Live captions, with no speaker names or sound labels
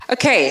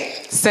Okay,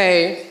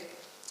 so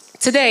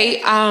today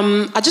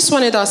I just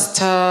wanted us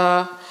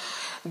to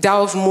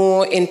delve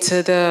more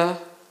into the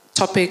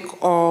topic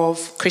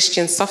of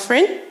Christian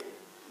suffering.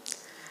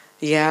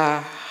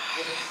 Yeah,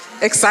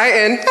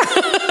 exciting.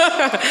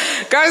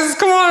 Guys,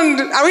 come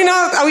on. Are we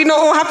not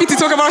all happy to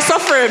talk about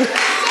suffering?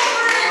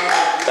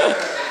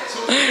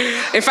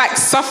 In fact,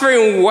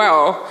 suffering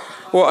well.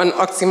 What an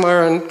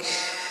oxymoron.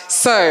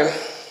 So,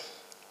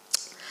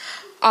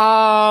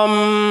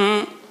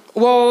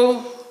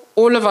 well,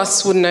 all of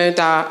us would know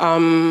that,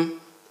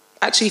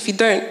 actually, if you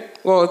don't,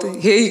 well,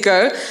 here you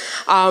go.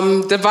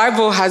 The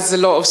Bible has a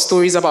lot of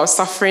stories about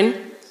suffering,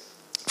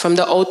 from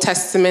the Old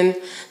Testament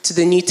to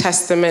the New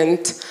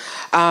Testament.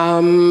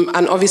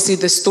 And obviously,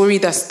 the story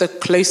that's the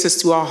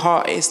closest to our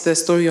heart is the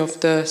story of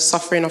the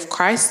suffering of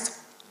Christ.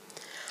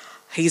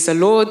 He's the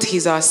Lord,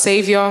 he's our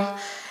Savior,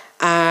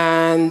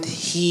 and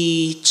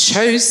he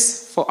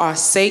chose for our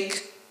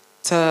sake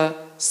to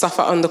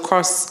suffer on the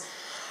cross.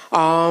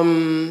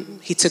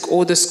 He took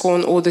all the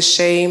scorn, all the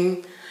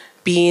shame,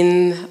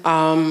 being,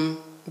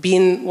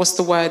 what's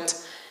the word?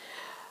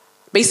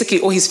 Basically,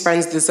 all his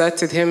friends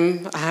deserted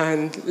him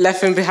and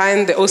left him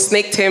behind. They all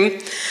snaked him.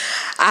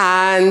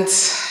 And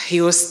he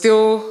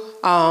still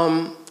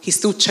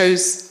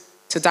chose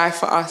to die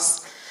for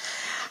us.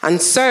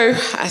 And so,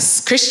 as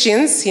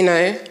Christians,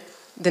 the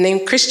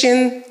name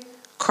Christian,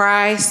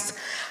 Christ,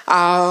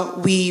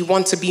 we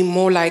want to be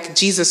more like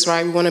Jesus,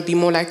 right? We want to be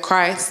more like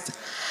Christ.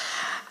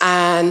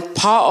 And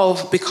part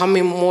of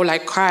becoming more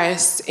like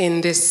Christ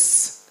in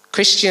this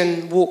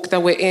Christian walk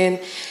that we're in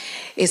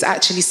is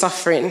actually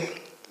suffering.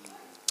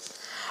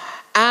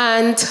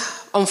 And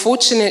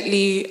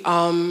unfortunately,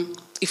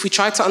 if we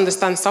try to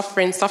understand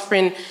suffering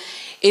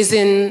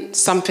isn't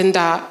something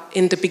that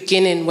in the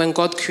beginning when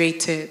God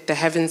created the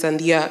heavens and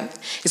the earth.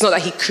 It's not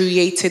that he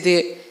created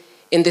it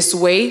in this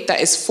way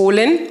that is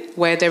fallen,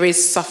 where there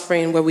is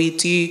suffering, where we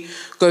do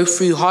go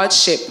through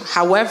hardship.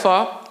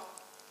 However,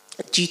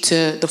 due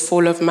to the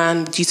fall of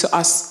man, due to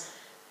us,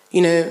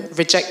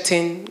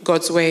 rejecting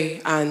God's way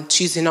and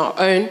choosing our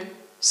own,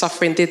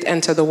 suffering did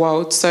enter the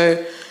world. So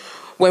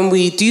when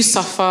we do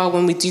suffer,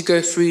 when we do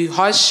go through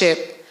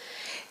hardship,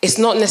 it's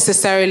not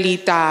necessarily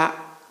that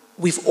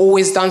we've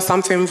always done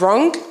something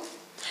wrong.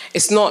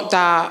 It's not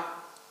that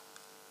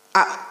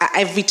at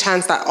every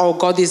chance that,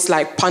 God is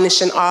like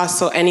punishing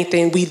us or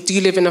anything. We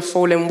do live in a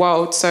fallen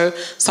world, so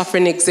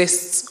suffering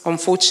exists,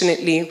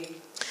 unfortunately.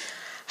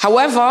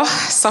 However,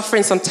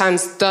 suffering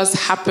sometimes does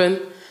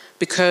happen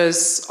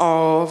because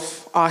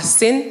of our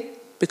sin,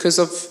 because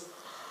of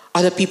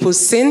other people's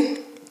sin.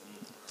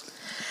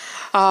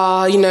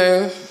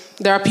 There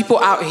are people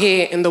out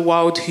here in the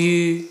world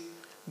who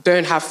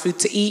don't have food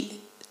to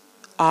eat,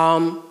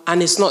 and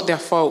it's not their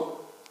fault.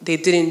 They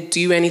didn't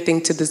do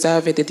anything to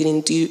deserve it. They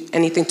didn't do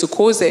anything to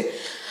cause it.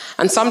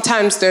 And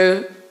sometimes,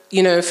 though,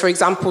 for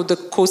example, the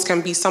cause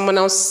can be someone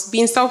else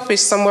being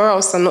selfish somewhere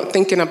else and not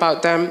thinking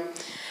about them.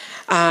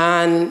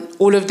 And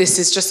all of this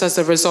is just as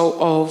a result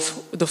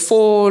of the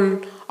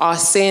fall, our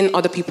sin,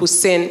 other people's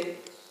sin.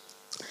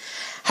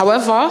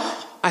 However,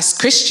 as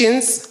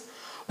Christians,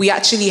 we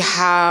actually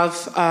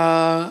have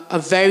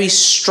a very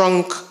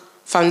strong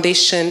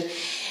foundation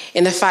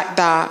in the fact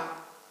that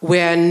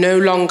we're no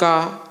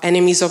longer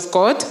enemies of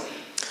God.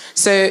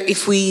 So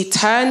if we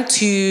turn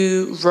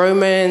to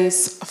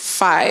Romans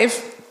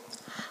 5,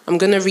 I'm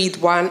going to read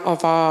one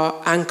of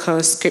our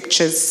anchor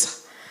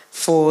scriptures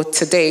for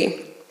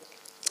today.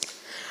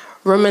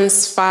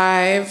 Romans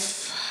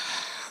 5,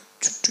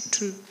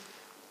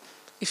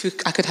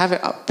 I could have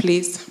it up,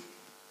 please.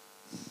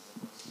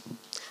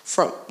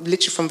 Literally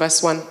from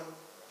verse 1.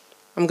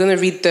 I'm going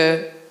to read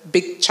the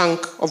big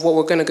chunk of what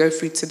we're going to go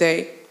through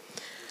today,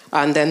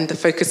 and then the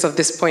focus of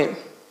this point.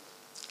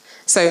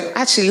 So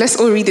actually, let's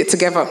all read it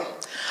together.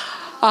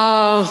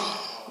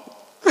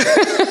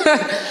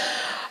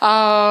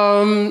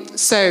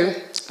 So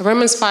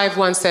Romans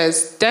 5:1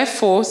 says,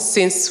 therefore,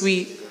 since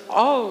we...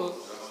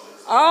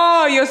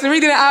 Oh, you're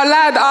reading it out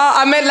loud.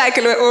 I meant like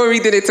we're all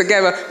reading it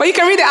together. But you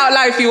can read it out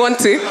loud if you want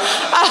to.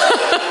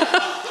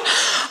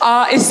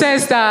 It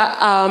says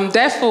that,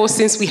 therefore,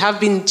 since we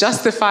have been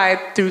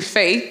justified through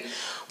faith,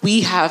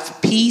 we have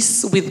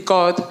peace with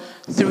God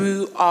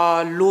through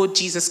our Lord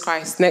Jesus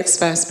Christ. Next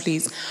verse,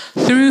 please.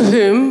 Through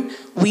whom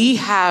we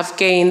have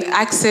gained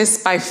access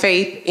by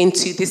faith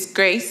into this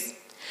grace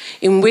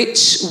in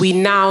which we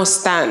now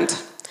stand.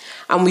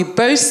 And we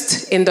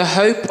boast in the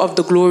hope of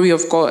the glory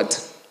of God.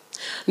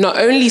 Not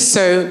only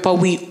so, but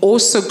we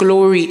also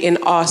glory in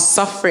our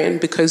suffering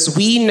because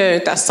we know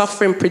that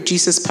suffering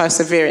produces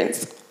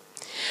perseverance.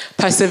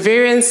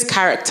 Perseverance,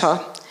 character,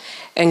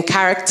 and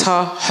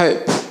character,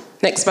 hope.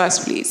 Next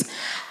verse, please.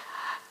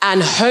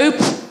 And hope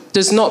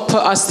does not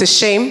put us to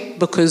shame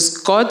because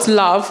God's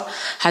love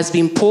has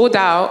been poured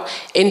out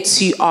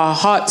into our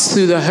hearts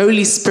through the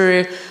Holy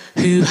Spirit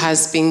who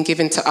has been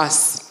given to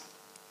us.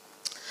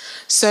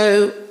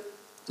 So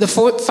the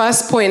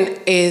first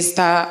point is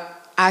that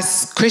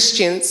as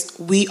Christians,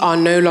 we are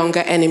no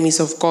longer enemies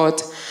of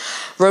God.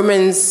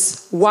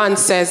 Romans 1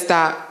 says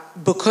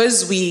that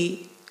because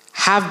we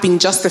have been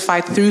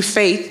justified through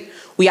faith,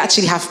 we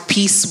actually have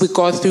peace with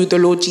God through the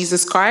Lord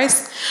Jesus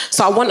Christ.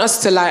 So I want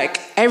us to, like,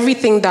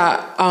 everything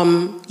that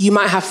you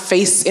might have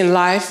faced in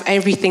life,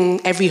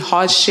 every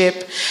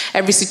hardship,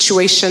 every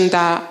situation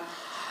that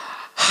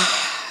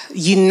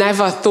you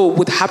never thought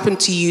would happen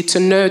to you, to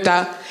know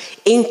that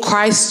in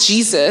Christ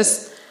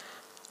Jesus,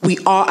 we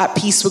are at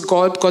peace with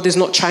God. God is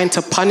not trying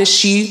to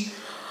punish you.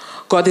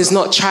 God is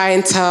not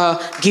trying to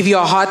give you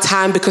a hard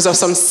time because of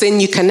some sin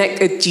you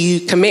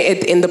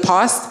committed in the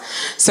past.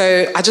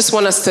 So I just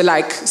want us to,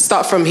 like,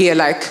 start from here,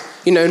 like,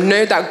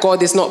 know that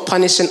God is not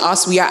punishing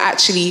us. We are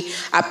actually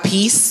at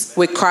peace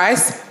with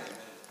Christ.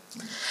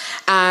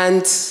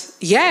 And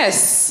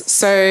yes,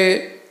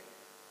 so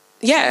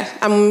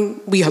yeah,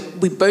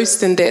 we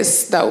boast in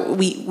this, that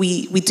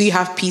we do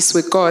have peace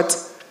with God.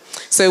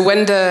 So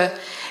when the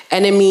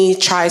enemy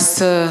tries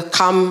to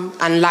come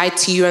and lie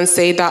to you and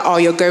say that, oh,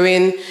 you're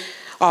going,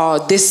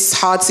 this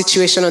hard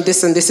situation or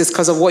this and this is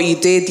because of what you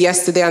did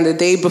yesterday and the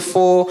day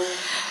before.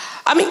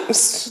 I mean,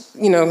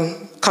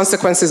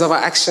 consequences of our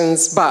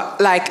actions.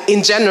 But, like,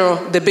 in general,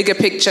 the bigger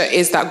picture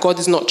is that God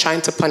is not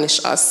trying to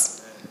punish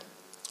us,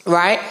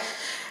 right?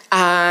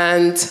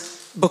 And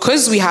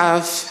because we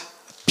have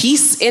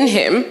peace in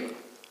him,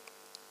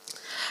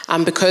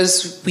 and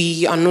because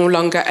we are no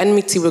longer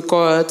enmity with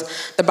God,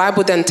 the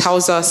Bible then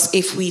tells us,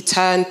 if we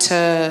turn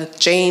to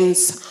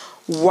James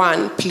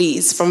 1,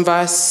 please, from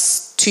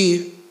verse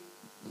 2.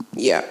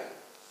 Yeah.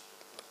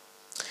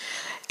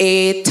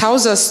 It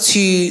tells us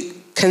to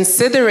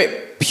consider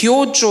it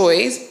pure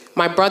joy,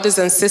 my brothers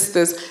and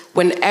sisters,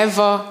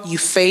 whenever you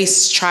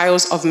face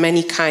trials of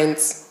many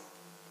kinds,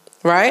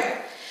 right?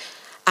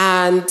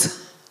 And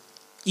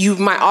you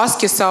might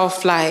ask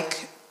yourself,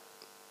 like,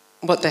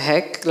 what the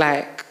heck?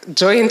 Like,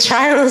 joy in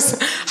trials?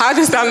 How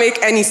does that make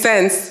any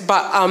sense?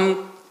 But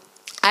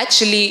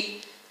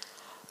actually,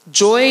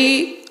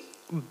 joy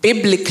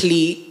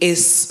biblically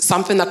is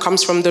something that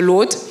comes from the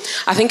Lord.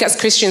 I think as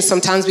Christians,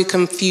 sometimes we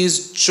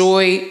confuse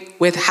joy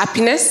with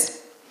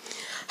happiness.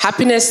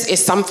 Happiness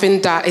is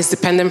something that is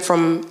dependent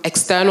from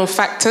external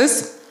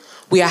factors.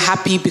 We are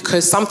happy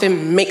because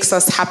something makes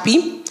us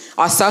happy.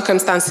 Our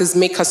circumstances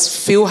make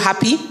us feel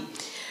happy.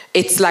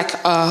 It's like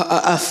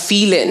a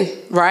feeling,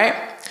 right?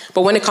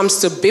 But when it comes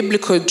to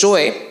biblical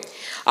joy,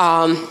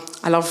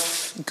 I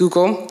love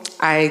Google.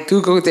 I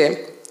Googled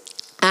it.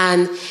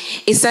 And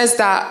it says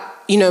that,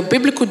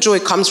 biblical joy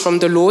comes from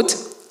the Lord.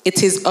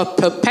 It is a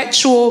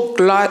perpetual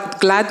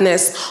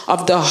gladness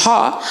of the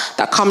heart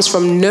that comes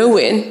from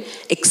knowing,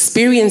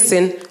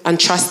 experiencing, and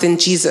trusting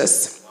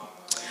Jesus.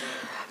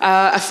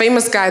 A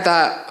famous guy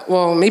that,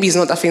 well, maybe he's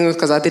not that famous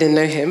because I didn't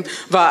know him,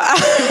 but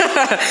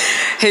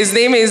his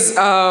name is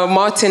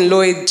Martin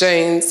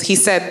Lloyd-Jones. He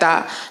said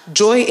that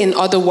joy, in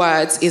other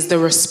words, is the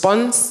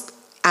response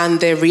and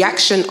the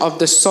reaction of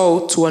the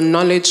soul to a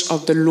knowledge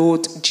of the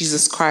Lord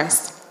Jesus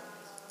Christ.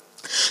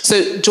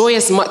 So joy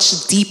is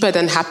much deeper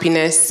than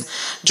happiness.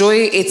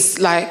 Joy, it's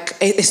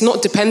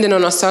not dependent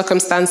on our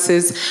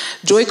circumstances.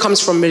 Joy comes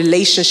from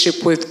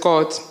relationship with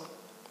God.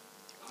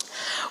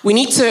 We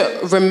need to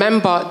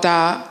remember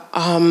that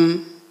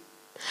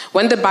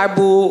when the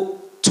Bible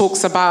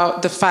talks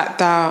about the fact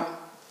that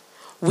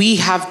we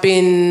have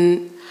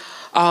been,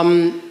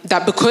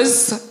 that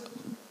because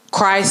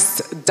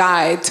Christ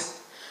died,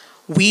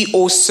 we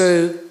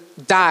also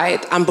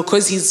died. And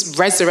because he's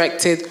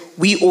resurrected,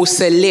 we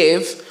also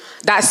live.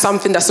 That's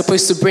something that's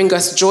supposed to bring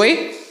us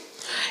joy.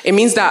 It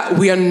means that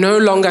we are no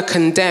longer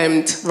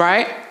condemned,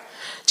 right?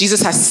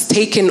 Jesus has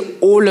taken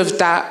all of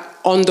that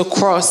on the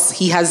cross.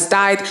 He has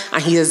died,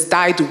 and he has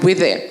died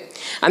with it.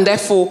 And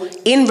therefore,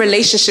 in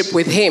relationship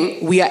with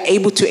him, we are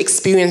able to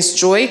experience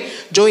joy.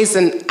 Joy is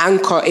an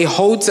anchor. It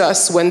holds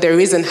us when there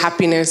isn't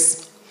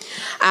happiness.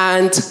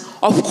 And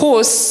of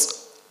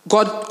course,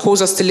 God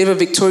calls us to live a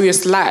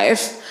victorious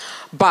life,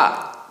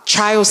 but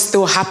trials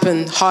still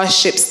happen,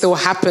 hardships still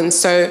happen.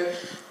 So,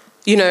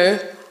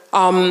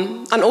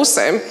 and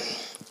also,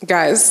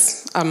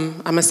 guys,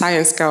 I'm a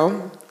science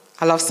girl.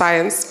 I love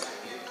science.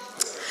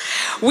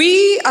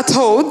 We are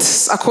told,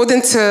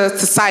 according to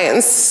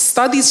science,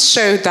 studies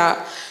show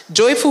that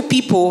joyful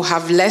people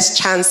have less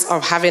chance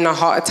of having a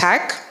heart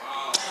attack,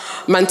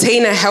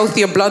 maintain a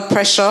healthier blood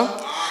pressure,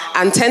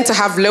 and tend to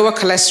have lower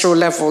cholesterol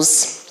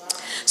levels.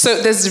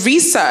 So there's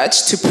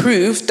research to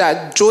prove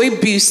that joy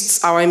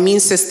boosts our immune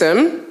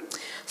system,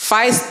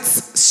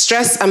 fights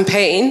stress and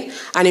pain,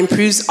 and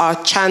improves our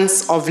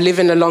chance of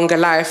living a longer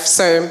life.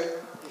 So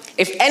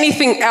if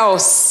anything I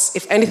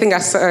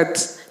said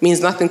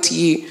means nothing to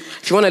you,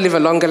 if you want to live a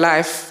longer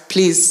life,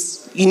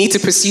 please, you need to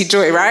pursue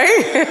joy, right?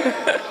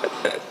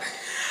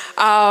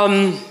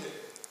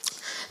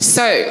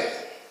 So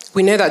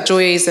we know that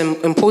joy is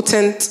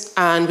important,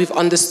 and we've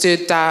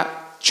understood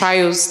that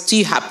trials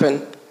do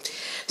happen.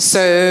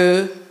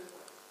 So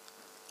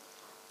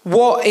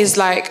what is,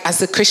 like,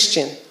 as a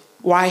Christian,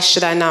 why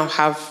should I now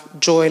have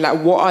joy?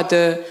 Like, what are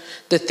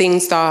the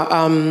things that,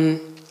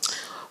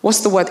 what's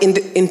the word,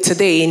 in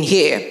today, in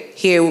here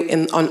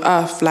on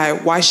earth,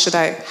 like, why should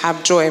I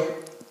have joy?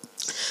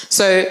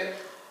 So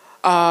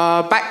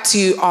back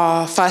to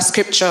our first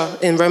scripture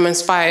in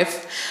Romans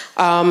 5,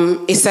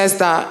 it says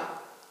that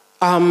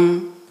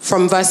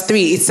from verse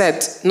 3, it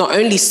said, not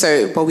only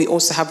so, but we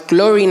also have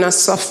glory in our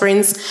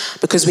sufferings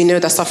because we know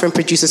that suffering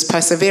produces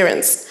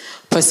perseverance.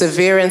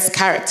 Perseverance,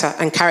 character,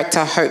 and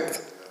character, hope.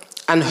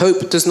 And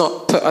hope does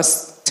not put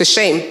us to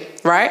shame,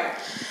 right?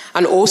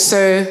 And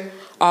also,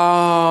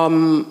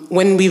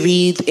 when we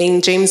read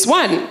in James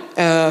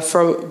 1,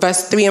 from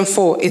verse 3 and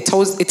 4, it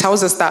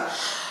tells us that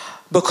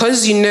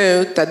because you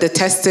know that the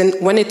testing,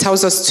 when it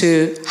tells us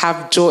to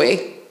have joy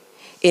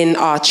in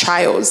our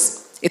trials,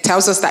 it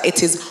tells us that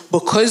it is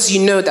because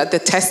you know that the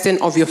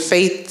testing of your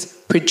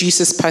faith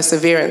produces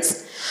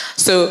perseverance.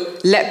 So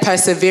let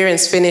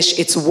perseverance finish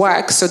its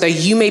work so that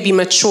you may be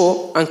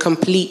mature and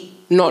complete,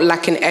 not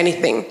lacking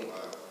anything.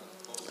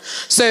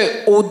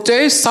 So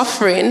although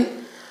suffering,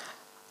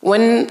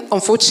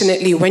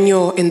 unfortunately, when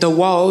you're in the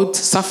world,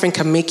 suffering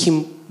can make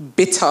you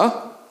bitter,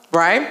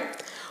 right?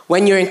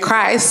 When you're in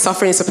Christ,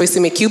 suffering is supposed to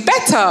make you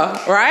better,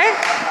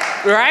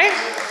 right? Right?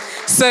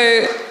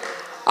 So,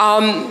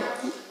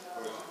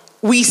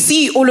 we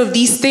see all of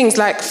these things.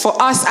 Like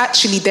for us,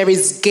 actually, there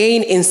is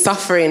gain in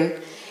suffering.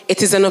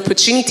 It is an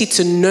opportunity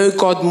to know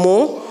God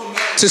more,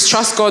 to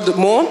trust God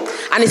more.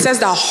 And it says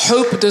that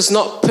hope does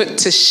not put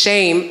to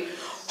shame.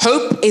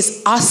 Hope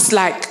is us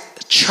like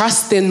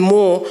trusting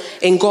more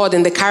in God,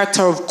 in the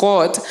character of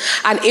God.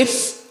 And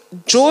if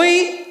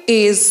joy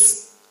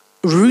is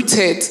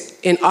rooted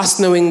in us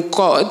knowing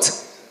God,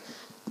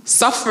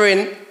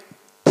 suffering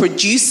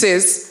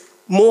produces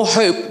more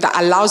hope that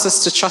allows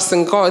us to trust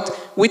in God,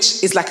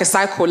 which is like a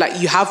cycle.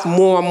 Like you have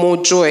more and more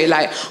joy.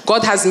 Like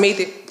God has made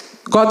it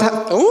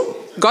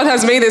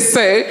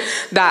so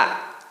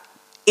that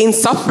in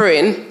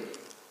suffering,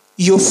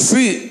 your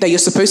fruit that you're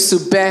supposed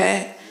to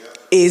bear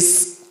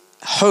is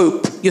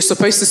hope. You're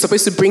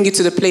supposed to bring you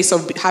to the place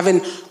of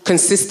having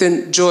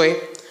consistent joy.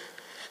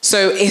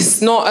 So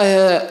it's not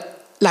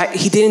like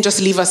he didn't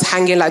just leave us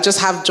hanging, like just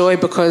have joy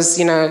because,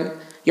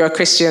 you're a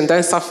Christian,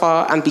 don't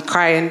suffer and be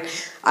crying.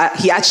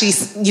 He actually,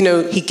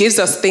 he gives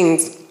us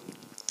things.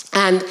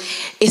 And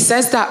it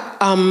says that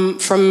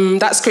from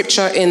that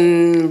scripture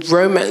in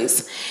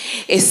Romans,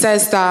 it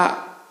says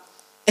that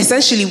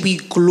essentially we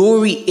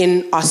glory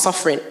in our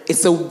suffering.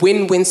 It's a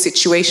win-win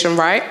situation,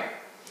 right?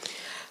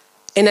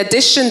 In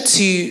addition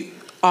to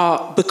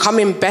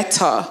becoming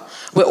better,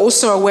 we're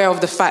also aware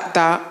of the fact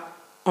that,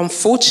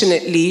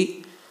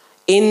 unfortunately,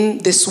 in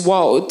this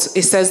world,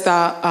 it says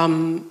that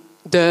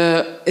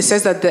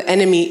the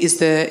enemy is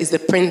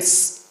the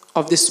prince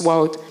of this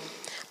world,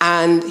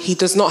 and he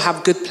does not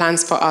have good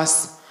plans for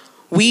us.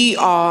 We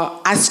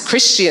are, as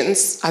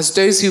Christians, as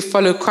those who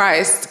follow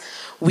Christ,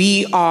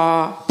 we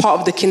are part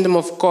of the kingdom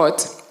of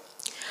God.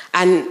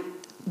 And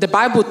the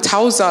Bible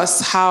tells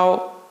us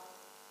how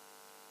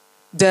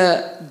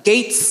the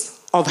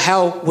gates of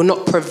hell will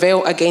not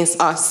prevail against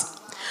us.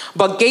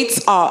 But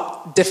gates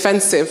are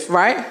defensive,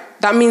 right?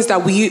 That means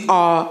that we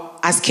are,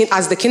 as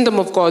the kingdom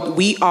of God,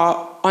 we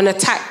are on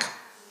attack.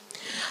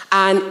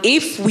 And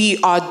if we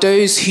are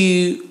those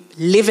who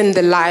live in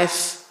the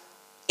life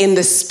in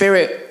the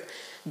spirit,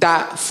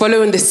 that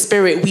follow in the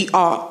spirit, we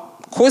are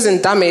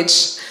causing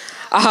damage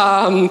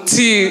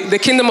to the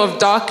kingdom of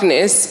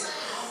darkness.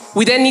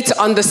 We then need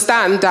to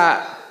understand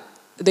that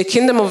the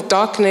kingdom of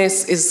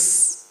darkness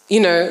is,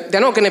 they're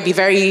not going to be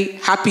very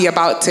happy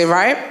about it,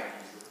 right?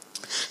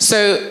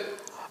 So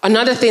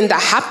another thing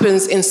that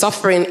happens in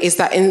suffering is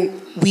that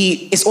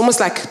it's almost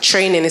like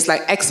training. It's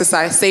like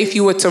exercise. Say if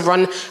you were to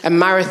run a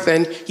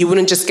marathon, you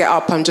wouldn't just get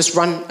up and just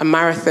run a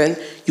marathon.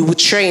 You would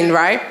train,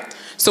 right?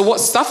 So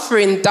what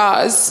suffering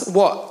does,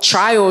 what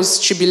trials,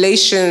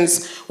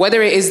 tribulations,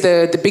 whether it is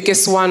the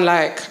biggest one,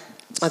 like,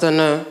 I don't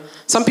know.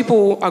 Some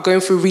people are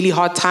going through really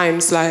hard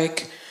times.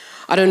 Like,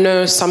 I don't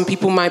know, some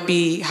people might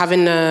be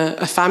having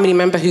a family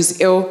member who's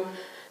ill.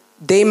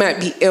 They might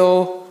be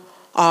ill,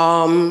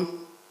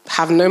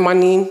 have no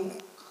money.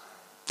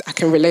 I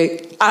can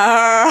relate.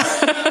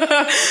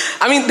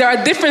 I mean, there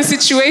are different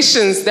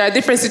situations. There are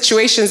different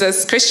situations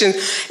as Christians.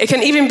 It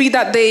can even be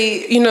that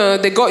they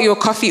got your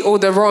coffee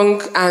order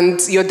wrong and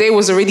your day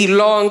was already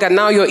long and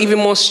now you're even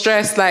more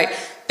stressed. Like,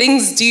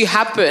 things do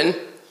happen,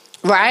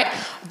 right?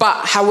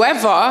 But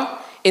however,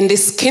 in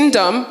this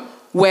kingdom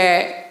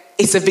where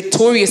it's a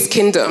victorious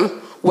kingdom,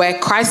 where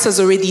Christ has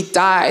already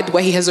died,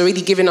 where he has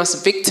already given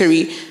us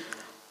victory,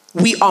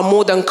 we are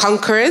more than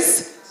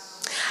conquerors.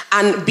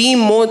 And being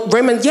more,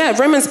 Romans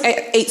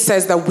 8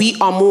 says that we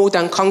are more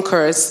than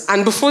conquerors.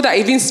 And before that,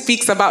 it even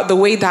speaks about the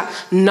way that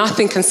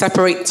nothing can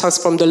separate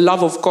us from the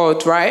love of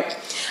God, right?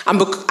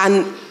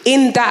 And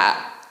in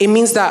that, it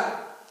means that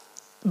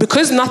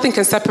because nothing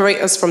can separate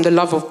us from the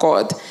love of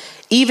God,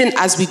 even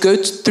as we go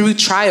through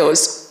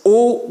trials,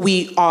 all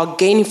we are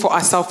gaining for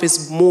ourselves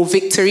is more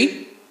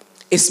victory.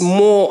 It's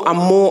more and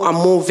more and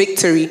more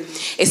victory.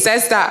 It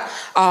says that,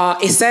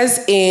 it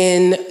says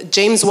in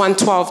James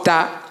 1:12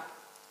 that,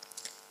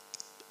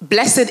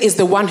 blessed is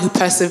the one who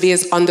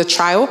perseveres under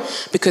trial,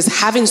 because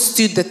having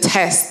stood the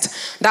test,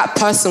 that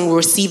person will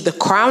receive the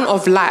crown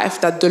of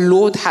life that the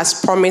Lord has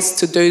promised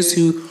to those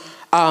who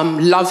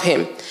love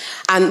him.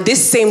 And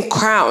this same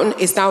crown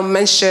is now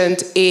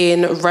mentioned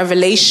in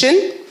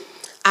Revelation.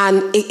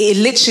 And it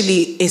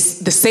literally is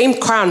the same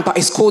crown, but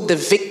it's called the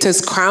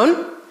victor's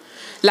crown.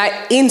 Like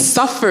in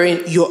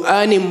suffering, you're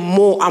earning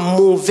more and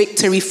more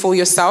victory for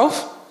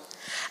yourself.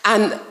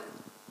 And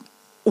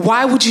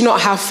why would you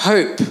not have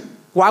hope?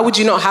 Why would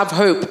you not have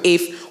hope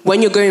if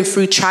when you're going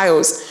through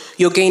trials,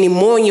 you're gaining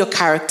more in your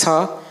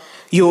character,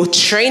 you're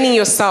training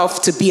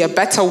yourself to be a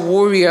better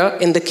warrior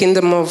in the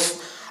kingdom of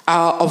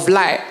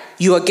light,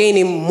 you are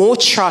gaining more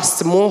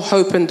trust, more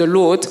hope in the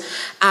Lord,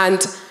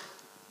 and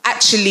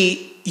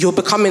actually you're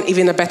becoming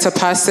even a better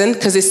person,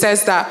 because it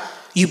says that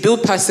you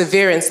build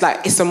perseverance,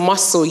 like it's a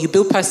muscle. You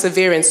build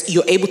perseverance,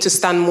 you're able to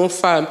stand more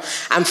firm.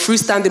 And through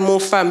standing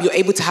more firm, you're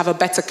able to have a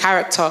better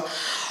character.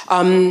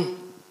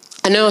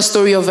 I know a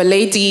story of a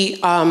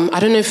lady, I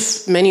don't know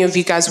if many of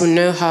you guys will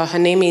know her. Her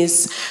name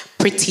is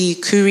Priti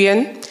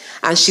Kurian,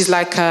 and she's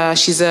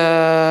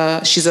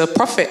a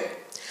prophet.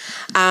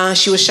 And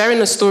she was sharing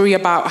a story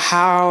about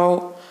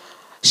how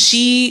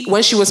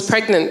when she was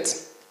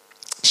pregnant,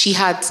 she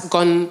had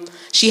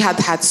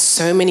had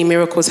so many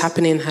miracles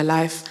happening in her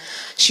life.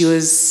 She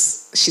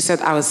said,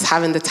 I was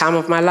having the time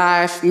of my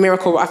life,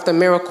 miracle after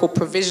miracle,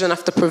 provision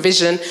after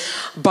provision.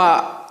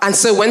 And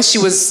so when she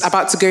was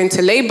about to go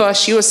into labor,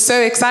 she was so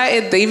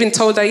excited. They even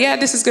told her, yeah,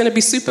 this is going to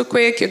be super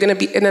quick. You're going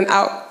to be in and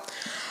out.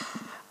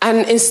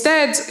 And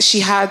instead, she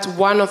had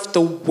one of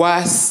the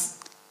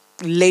worst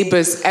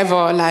labors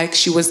ever. Like,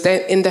 she was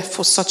in there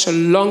for such a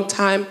long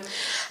time.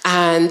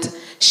 And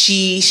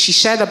she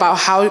shared about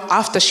how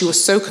after she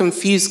was so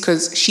confused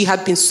because she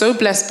had been so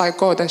blessed by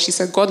God, and she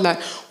said, God, like,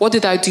 what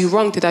did I do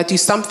wrong? Did I do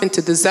something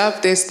to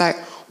deserve this? Like,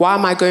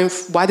 why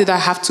did I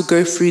have to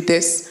go through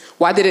this?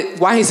 Why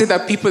is it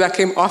that people that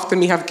came after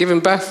me have given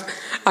birth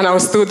and I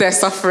was still there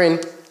suffering?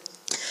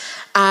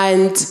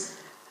 And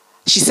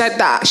she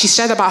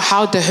shared about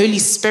how the Holy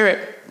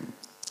Spirit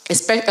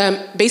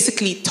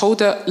basically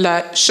showed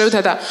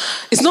her that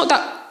it's not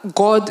that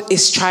God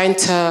is trying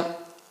to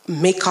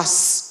make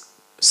us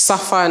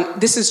suffer,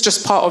 and this is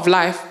just part of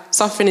life.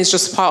 Suffering is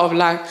just part of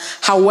life.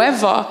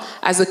 However,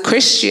 as a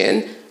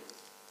Christian,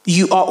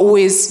 you are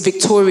always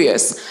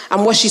victorious.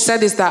 And what she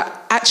said is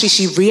that actually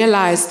she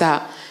realized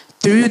that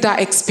through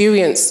that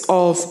experience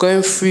of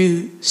going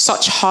through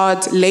such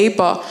hard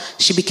labor,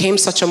 she became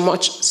so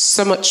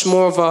much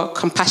more of a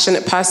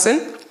compassionate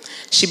person.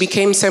 She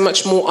became so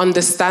much more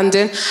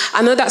understanding.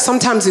 I know that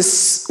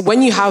sometimes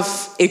when you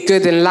have it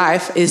good in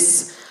life,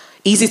 it's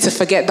easy to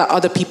forget that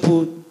other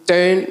people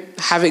don't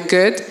have it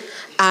good.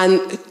 And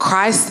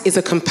Christ is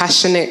a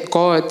compassionate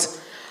God.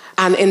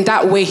 And in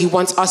that way, he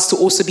wants us to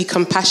also be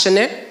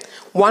compassionate.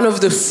 One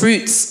of the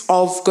fruits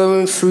of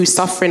going through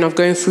suffering, of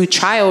going through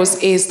trials,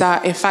 is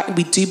that, in fact,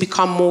 we do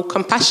become more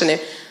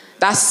compassionate.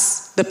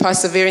 That's the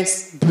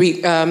perseverance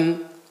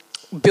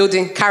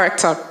building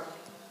character,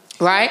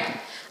 right?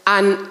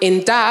 And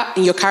in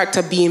your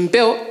character being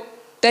built,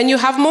 then you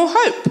have more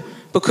hope.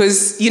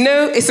 Because,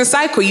 it's a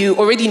cycle. You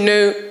already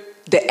know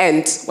the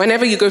end.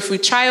 Whenever you go through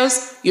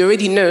trials, you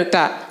already know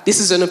that this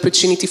is an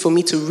opportunity for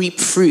me to reap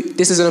fruit.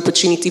 This is an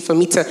opportunity for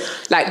me to,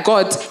 like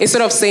God,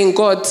 instead of saying,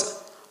 God,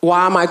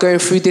 why am I going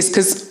through this?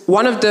 Because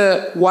one of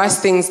the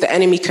worst things the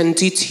enemy can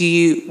do to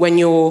you when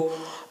you're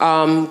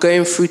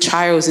going through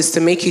trials is to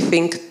make you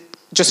think,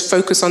 just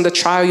focus on the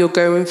trial you're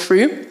going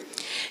through.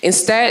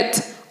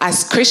 Instead,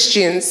 as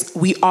Christians,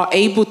 we are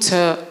able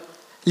to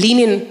lean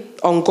in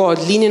on God,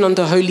 lean in on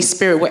the Holy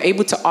Spirit. We're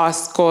able to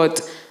ask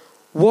God,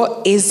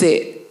 what is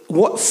it?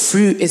 What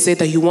fruit is it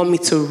that you want me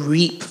to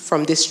reap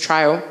from this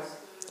trial?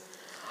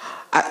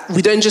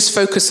 We don't just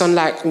focus on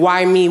like,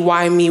 why me,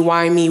 why me,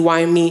 why me,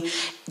 why me?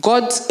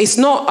 God, it's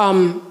not,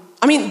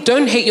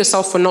 don't hate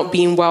yourself for not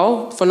being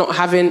well, for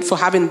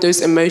having those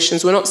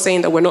emotions. We're not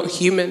saying that we're not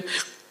human.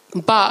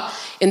 But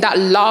in that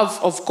love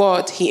of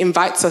God, he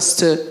invites us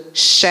to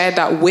share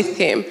that with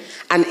him.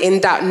 And in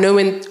that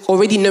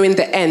already knowing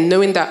the end,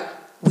 knowing that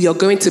we are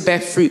going to bear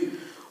fruit,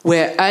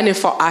 we're earning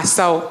for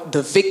ourselves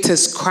the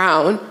victor's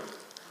crown.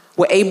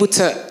 We're able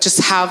to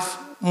just have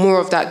more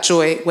of that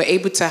joy. We're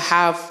able to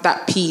have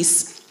that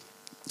peace.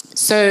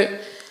 So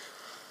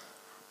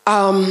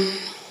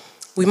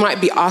we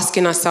might be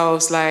asking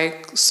ourselves,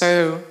 like,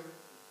 so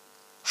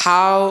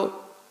how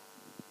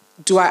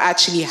do I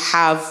actually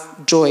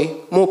have joy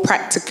more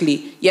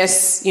practically?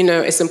 Yes,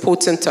 it's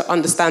important to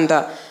understand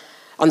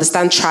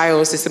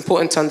trials. It's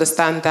important to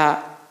understand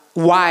that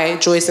why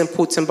joy is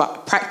important.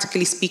 But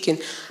practically speaking,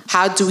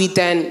 how do we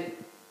then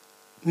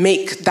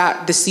make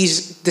that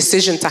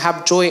decision to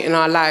have joy in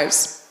our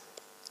lives?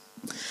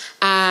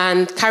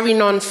 And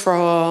carrying on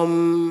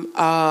from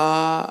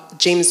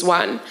James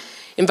 1,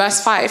 in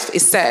verse 5, it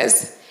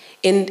says,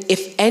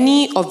 if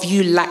any of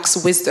you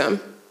lacks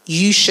wisdom,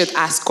 you should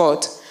ask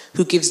God,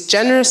 who gives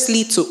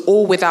generously to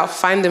all without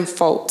finding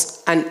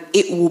fault, and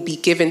it will be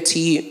given to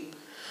you.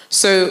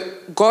 So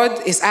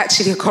God is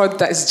actually a God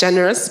that is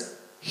generous.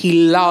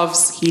 He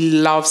loves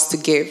to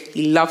give.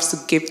 He loves to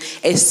give,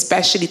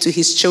 especially to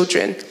his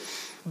children.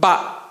 But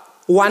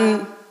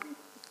one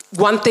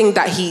one thing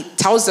that he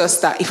tells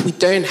us that if we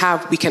don't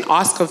have, we can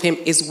ask of him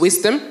is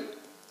wisdom.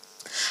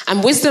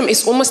 And wisdom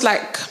is almost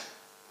like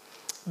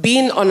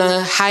being on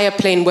a higher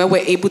plane where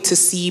we're able to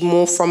see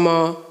more from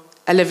a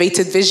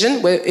elevated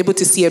vision. We're able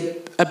to see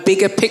a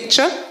bigger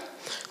picture,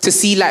 to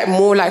see like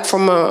more like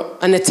from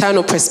an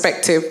eternal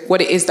perspective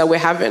what it is that we're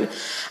having.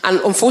 And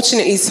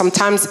unfortunately,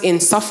 sometimes in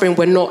suffering,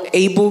 we're not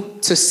able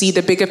to see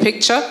the bigger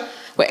picture.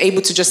 We're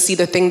able to just see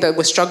the thing that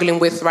we're struggling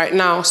with right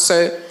now.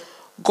 So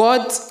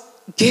God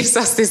gives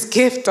us this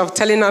gift of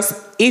telling us,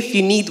 if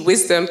you need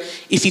wisdom,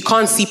 if you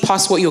can't see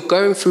past what you're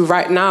going through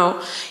right now,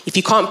 if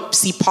you can't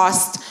see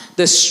past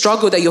the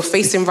struggle that you're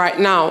facing right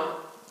now,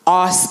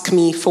 ask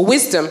me for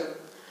wisdom.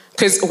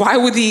 Because why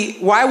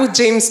would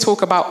James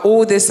talk about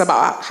all this,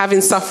 about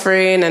having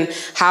suffering and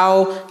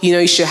how,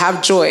 you should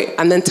have joy,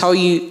 and then tell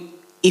you,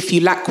 if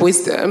you lack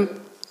wisdom,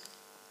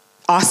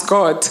 ask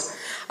God.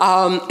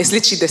 It's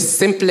literally the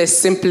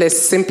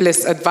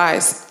simplest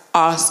advice.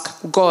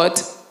 Ask God.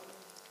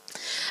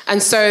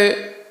 And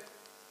so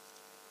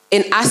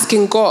in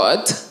asking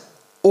God,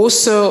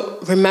 also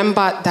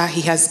remember that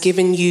he has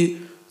given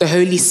you the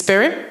Holy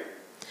Spirit.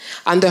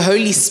 And the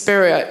Holy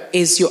Spirit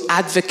is your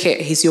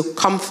advocate. He's your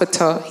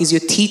comforter. He's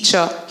your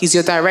teacher. He's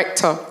your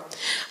director.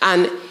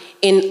 And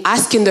in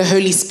asking the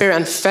Holy Spirit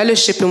and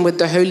fellowshipping with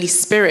the Holy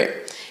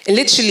Spirit, and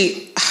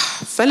literally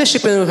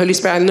fellowshipping with the Holy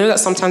Spirit, I know that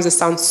sometimes it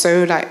sounds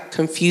so like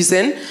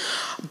confusing,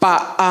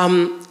 but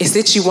it's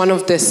literally one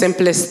of the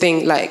simplest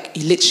things. Like,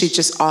 you literally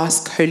just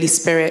ask Holy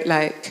Spirit,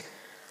 like,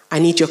 I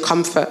need your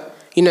comfort.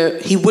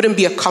 He wouldn't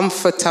be a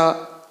comforter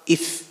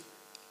if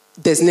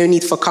there's no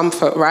need for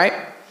comfort, right?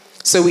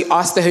 So we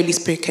ask the Holy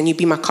Spirit, can you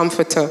be my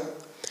comforter?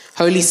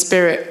 Holy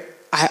Spirit,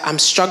 I'm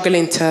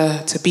struggling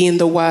to be in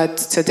the Word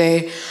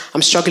today.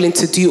 I'm struggling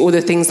to do all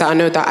the things that I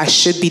know that I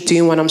should be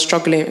doing when I'm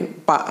struggling,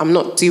 but I'm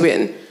not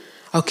doing.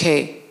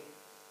 Okay,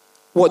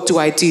 what do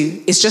I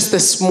do? It's just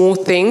the small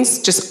things,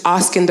 just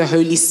asking the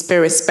Holy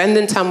Spirit,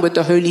 spending time with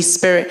the Holy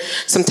Spirit.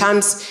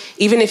 Sometimes,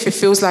 even if it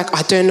feels like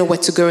I don't know where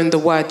to go in the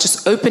Word,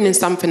 just opening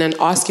something and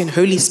asking,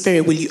 Holy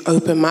Spirit, will you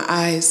open my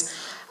eyes?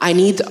 I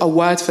need a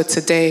word for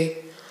today.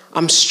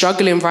 I'm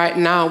struggling right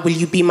now. Will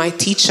you be my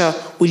teacher?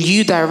 Will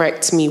you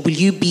direct me? Will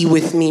you be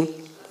with me?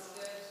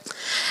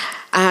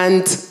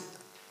 And,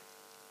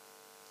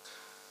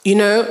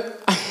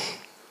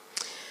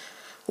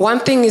 one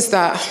thing is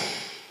that,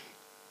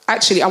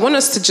 actually, I want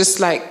us to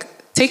just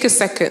take a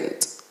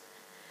second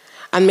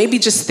and maybe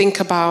just think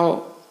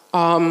about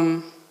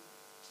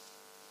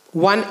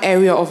one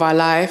area of our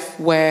life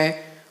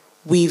where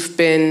we've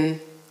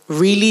been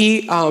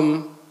really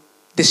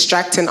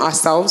distracting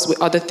ourselves with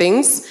other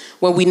things,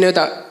 where we know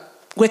that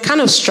we're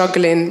kind of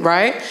struggling,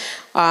 right?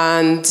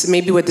 And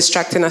maybe we're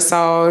distracting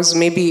ourselves.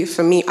 Maybe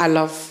for me, I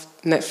love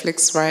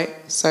Netflix, right?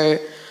 So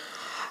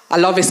I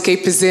love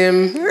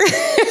escapism.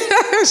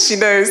 She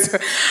knows.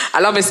 I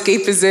love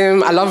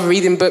escapism. I love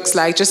reading books,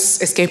 like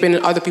just escaping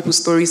in other people's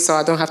stories so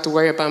I don't have to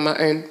worry about my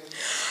own.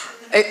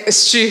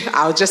 It's true.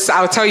 I'll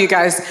tell you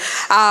guys.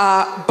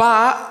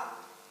 But,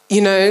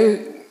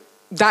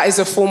 that is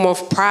a form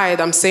of pride.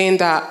 I'm saying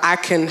that I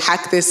can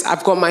hack this.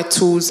 I've got my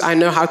tools. I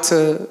know how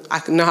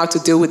to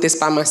deal with this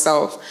by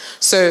myself.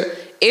 So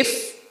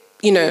if,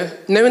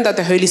 knowing that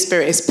the Holy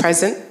Spirit is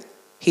present,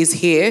 he's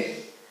here,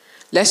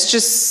 let's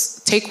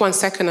just take 1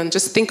 second and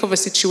just think of a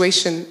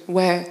situation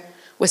where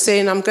we're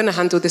saying, I'm going to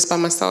handle this by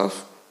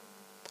myself.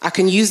 I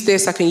can use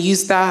this, I can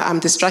use that. I'm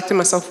distracting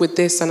myself with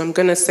this, and I'm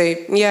going to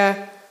say,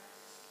 yeah,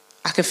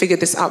 I can figure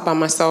this out by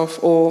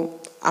myself, or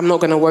I'm not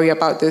going to worry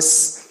about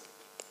this.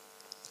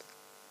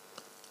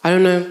 I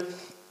don't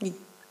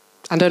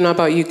know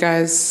about you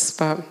guys,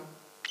 but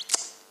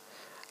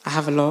I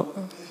have a lot.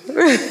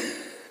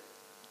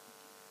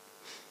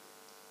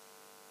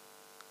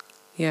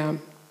 Yeah.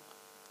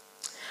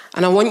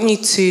 And I want you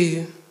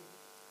to,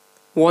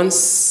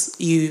 once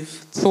you've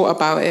thought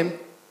about it,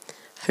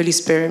 Holy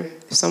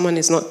Spirit, if someone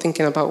is not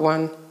thinking about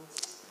one,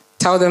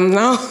 tell them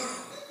now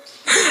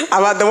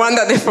about the one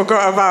that they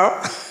forgot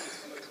about.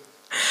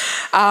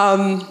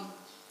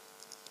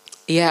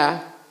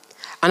 Yeah.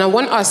 And I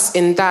want us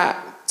in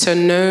that to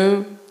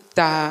know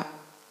that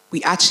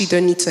we actually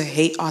don't need to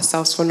hate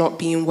ourselves for not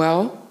being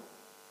well.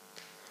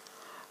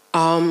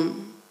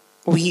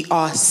 We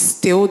are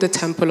still the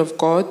temple of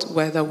God,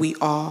 whether we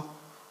are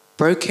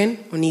broken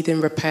or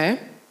needing repair.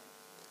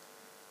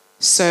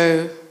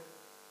 So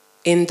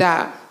in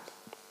that,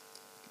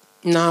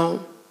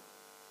 now,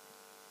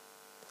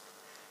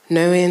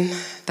 knowing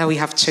that we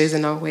have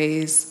chosen our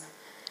ways,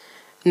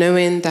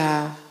 knowing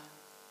that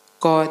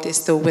God is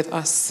still with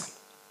us,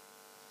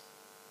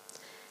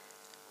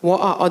 what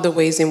are other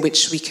ways in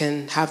which we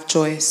can have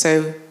joy?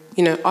 So,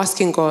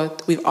 asking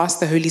God, we've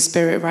asked the Holy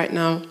Spirit right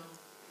now.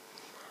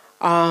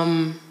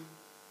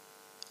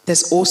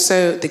 There's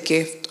also the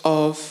gift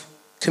of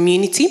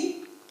community.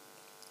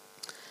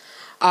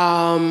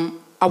 I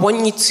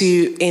want you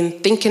to, in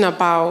thinking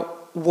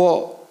about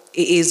what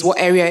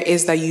area it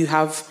is that you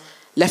have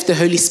left the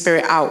Holy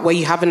Spirit out, where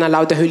you haven't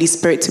allowed the Holy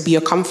Spirit to be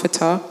your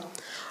comforter,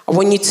 I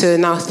want you to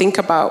now think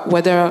about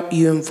whether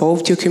you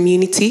involved your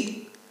community,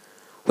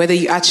 whether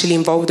you actually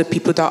involve the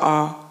people that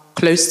are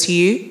close to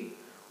you,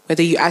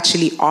 whether you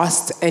actually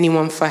asked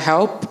anyone for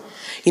help.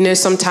 You know,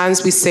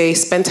 sometimes we say,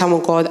 spend time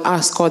with God,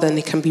 ask God, and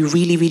it can be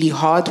really, really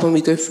hard when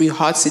we go through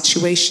hard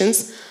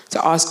situations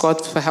to ask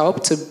God for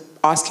help, to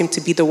ask him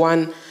to be the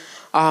one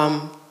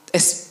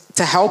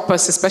to help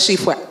us, especially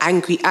if we're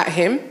angry at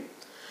him.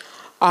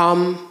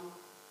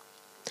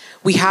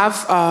 We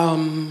have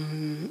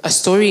a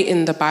story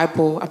in the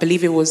Bible, I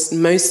believe it was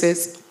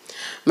Moses.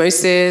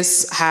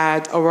 Moses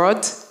had a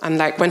rod, and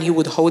like when he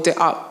would hold it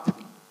up,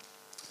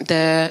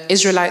 the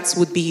Israelites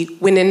would be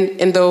winning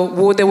in the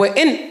war they were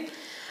in.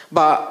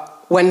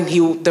 But when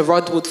the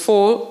rod would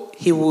fall,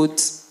 they would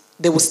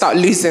start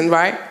losing,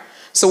 right?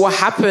 So what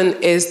happened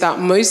is that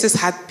Moses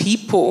had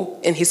people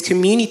in his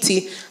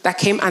community that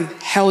came and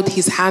held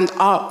his hand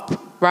up,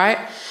 right?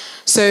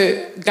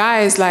 So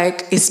guys,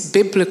 like, it's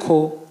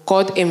biblical.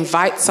 God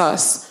invites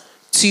us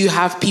to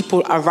have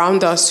people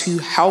around us who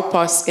help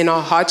us in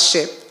our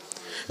hardship,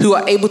 who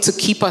are able to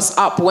keep us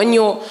up. When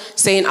you're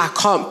saying, I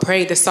can't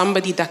pray, there's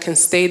somebody that can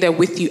stay there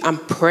with you and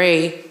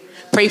pray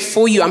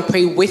for you and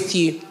pray with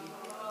you.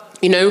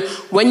 You know,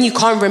 when you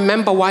can't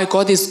remember why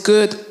God is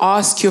good,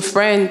 ask your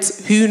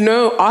friends who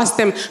know, ask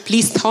them,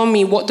 please tell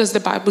me, what does the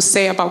Bible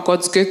say about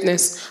God's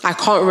goodness? I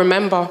can't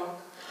remember.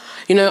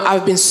 You know,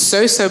 I've been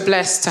so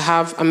blessed to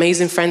have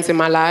amazing friends in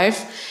my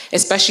life,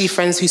 especially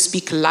friends who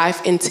speak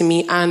life into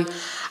me. And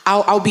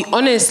I'll be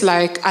honest,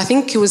 like, I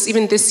think it was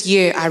even this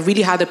year, I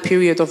really had a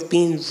period of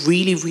being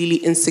really, really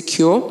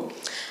insecure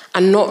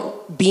and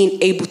not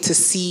being able to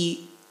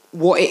see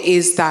what it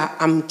is that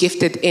I'm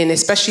gifted in,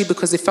 especially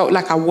because it felt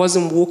like I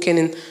wasn't walking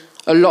in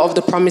a lot of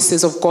the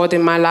promises of God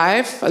in my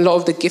life, a lot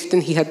of the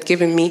gifting he had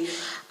given me.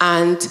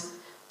 And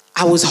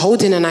I was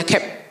holding and I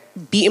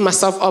kept beating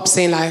myself up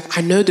saying like,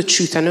 I know the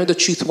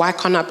truth. Why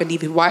can't I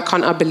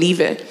believe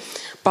it?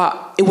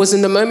 But it was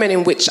in the moment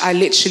in which I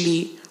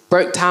literally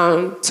broke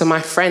down to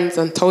my friends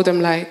and told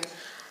them like,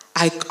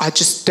 I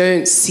just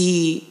don't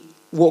see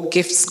what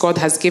gifts God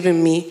has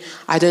given me.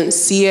 I don't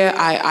see it.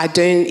 I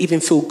don't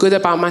even feel good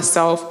about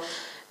myself.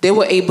 They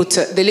were able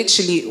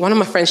to, one of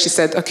my friends, she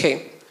said,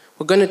 okay,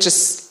 we're going to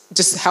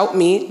just help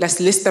me. Let's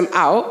list them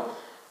out.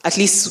 At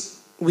least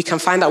we can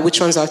find out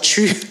which ones are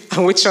true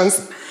and which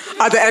ones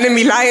are the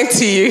enemy lying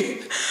to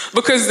you.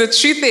 Because the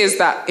truth is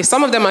that if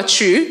some of them are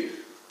true,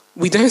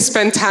 we don't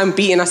spend time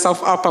beating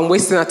ourselves up and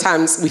wasting our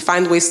times. We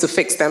find ways to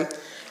fix them.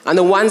 And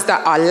the ones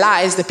that are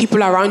lies, the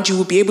people around you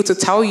will be able to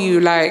tell you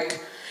like,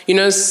 you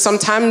know,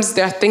 sometimes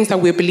there are things that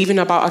we're believing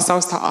about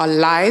ourselves that are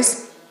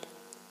lies.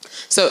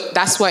 So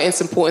that's why it's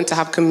important to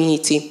have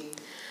community.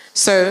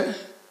 So,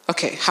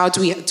 okay, how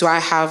do I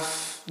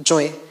have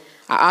joy?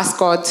 I ask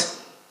God,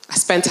 I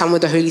spend time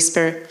with the Holy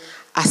Spirit,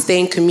 I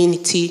stay in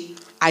community,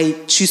 I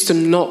choose to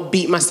not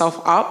beat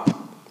myself up,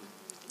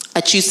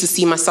 I choose to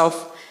see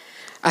myself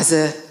as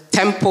a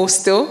temple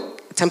still,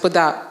 a temple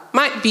that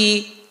might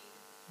be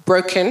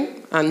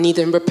broken and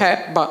needing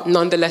repair, but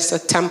nonetheless a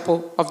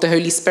temple of the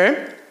Holy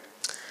Spirit.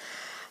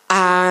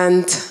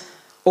 And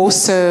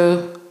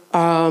also,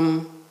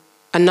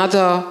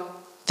 another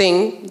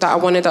thing that I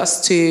wanted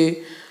us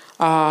to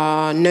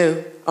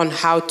know on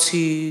how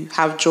to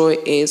have joy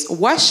is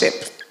worship.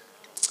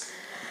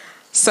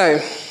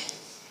 So,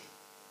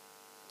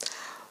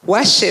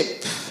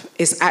 worship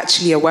is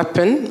actually a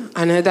weapon.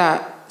 I know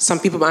that some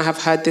people might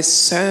have heard this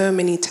so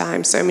many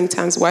times.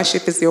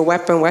 Worship is your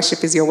weapon.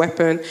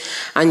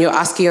 And you're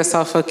asking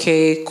yourself,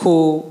 okay,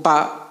 cool,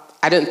 but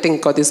I don't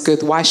think God is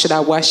good. Why should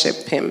I worship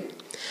him?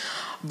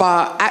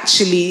 But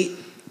actually,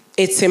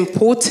 it's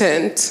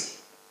important.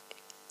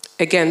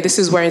 Again, this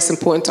is where it's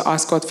important to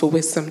ask God for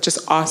wisdom.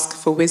 Just ask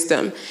for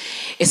wisdom.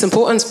 It's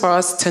important for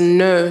us to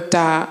know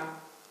that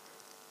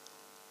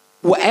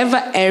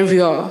whatever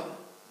area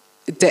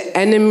the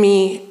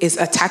enemy is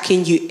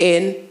attacking you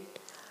in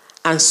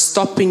and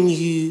stopping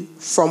you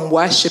from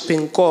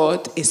worshiping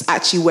God is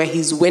actually where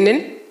he's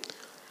winning.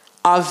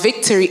 Our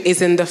victory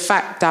is in the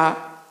fact that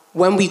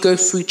when we go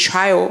through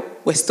trial,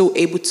 we're still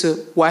able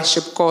to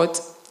worship God.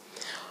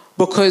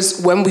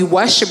 Because when we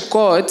worship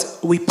God,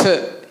 we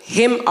put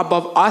him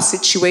above our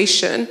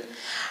situation,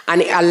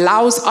 and it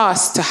allows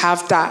us to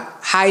have that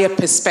higher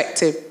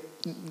perspective,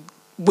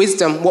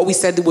 wisdom. What we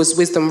said was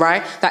wisdom,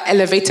 right? That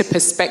elevated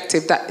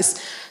perspective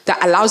that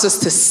allows us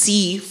to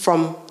see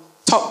from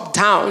top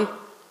down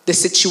the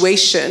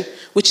situation,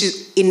 which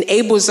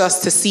enables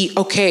us to see,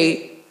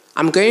 okay,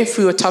 I'm going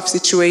through a tough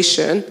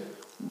situation.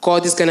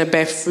 God is going to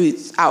bear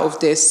fruit out of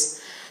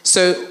this.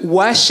 So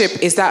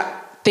worship is that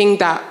thing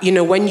that, you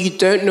know, when you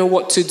don't know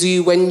what to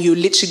do, when you're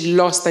literally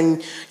lost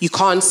and you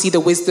can't see the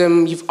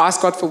wisdom, you've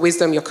asked God for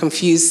wisdom, you're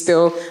confused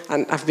still,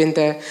 and I've been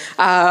there.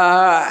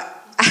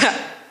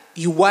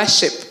 You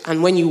worship,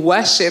 and when you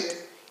worship,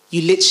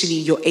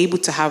 you're able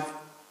to have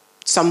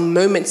some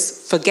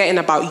moments forgetting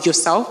about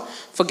yourself,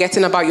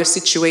 forgetting about your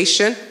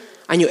situation,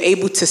 and you're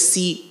able to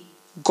see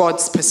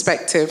God's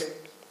perspective.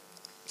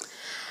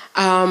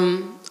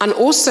 And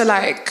also,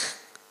 like,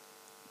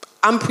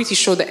 I'm pretty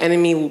sure the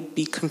enemy will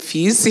be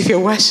confused if you're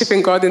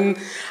worshiping God in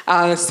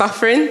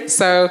suffering.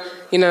 So,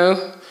 you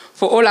know,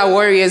 For all our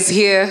warriors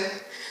here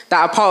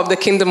that are part of the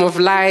kingdom of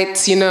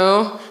light,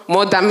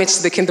 more damage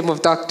to the kingdom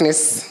of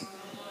darkness.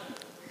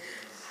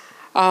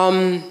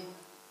 So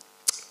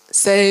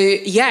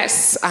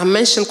yes, I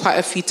mentioned quite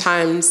a few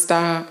times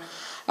that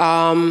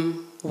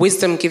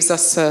wisdom gives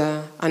us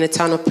an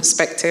eternal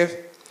perspective.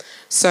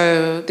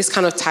 So this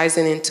kind of ties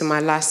into my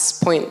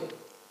last point.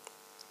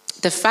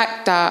 The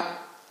fact that,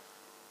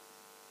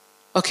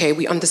 okay,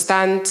 we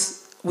understand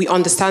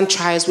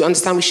trials, we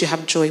understand we should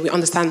have joy, we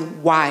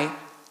understand why,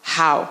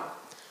 how.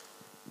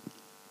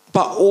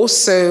 But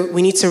also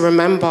we need to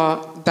remember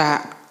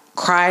that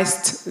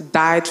Christ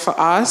died for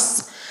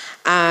us,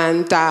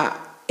 and that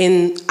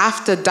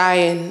after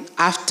dying,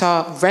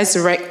 after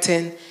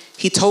resurrecting,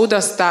 he told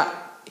us that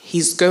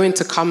he's going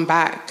to come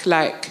back.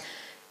 Like,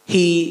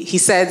 he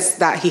says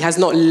that he has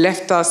not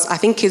left us. I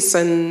think it's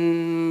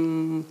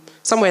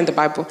somewhere in the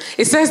Bible.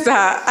 It says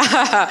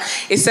that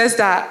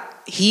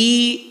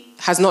he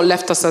has not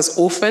left us as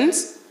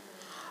orphans,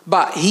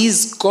 but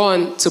he's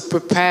gone to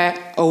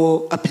prepare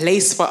a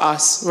place for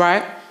us,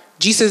 right?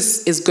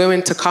 Jesus is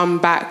going to come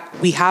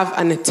back. We have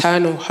an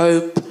eternal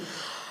hope.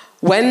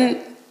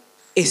 When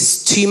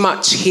it's too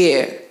much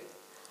here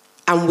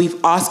and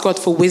we've asked God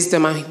for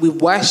wisdom and we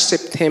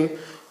worshipped him,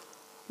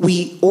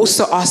 we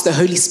also ask the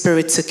Holy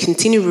Spirit to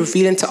continue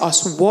revealing to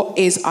us what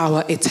is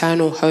our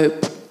eternal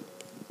hope.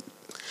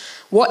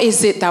 What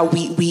is it that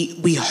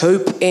we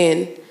hope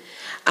in?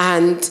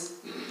 And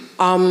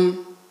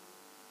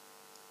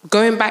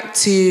going back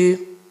to,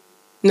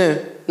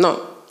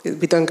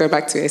 we don't go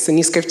back to it, it's a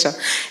new scripture.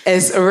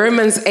 It's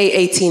Romans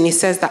 8:18. It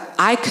says that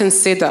I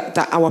consider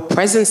that our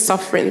present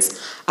sufferings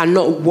are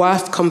not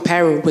worth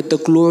comparing with the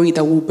glory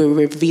that will be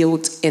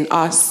revealed in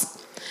us.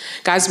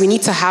 Guys, we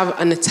need to have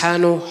an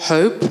eternal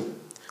hope.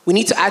 We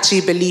need to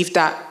actually believe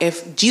that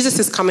if Jesus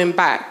is coming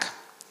back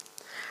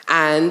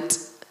and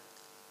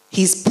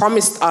he's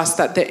promised us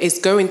that there is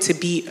going to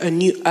be a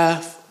new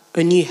earth,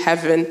 a new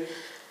heaven,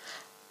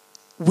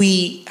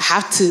 we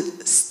have to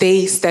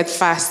stay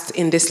steadfast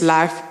in this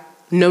life,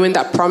 knowing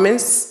that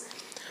promise,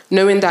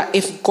 knowing that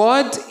if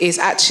God is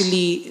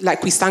actually,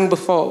 like we sang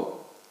before,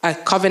 a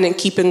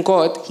covenant-keeping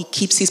God, he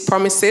keeps his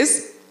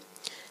promises.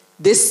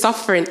 This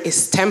suffering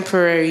is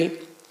temporary.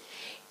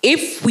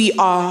 If we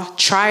are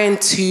trying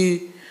to,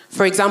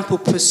 for example,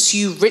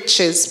 pursue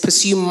riches,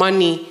 pursue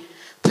money,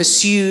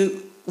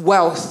 pursue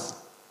wealth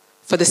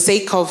for the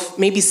sake of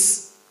maybe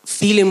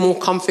feeling more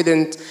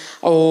confident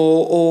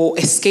or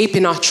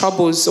escaping our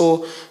troubles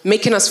or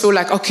making us feel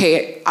like,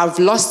 okay, I've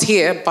lost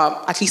here,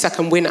 but at least I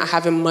can win at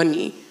having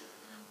money.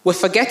 We're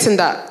forgetting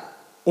that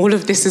all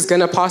of this is going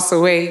to pass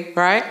away,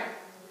 right?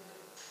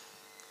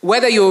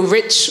 Whether you're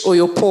rich or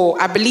you're poor,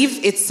 I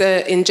believe it's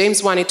in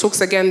James 1, it talks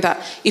again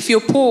that if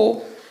you're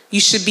poor, you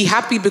should be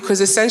happy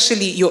because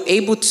essentially you're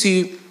able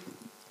to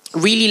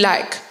really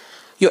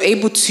you're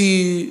able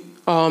to,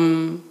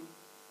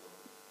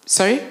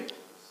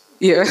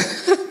 Yeah.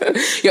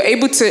 You're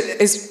able to,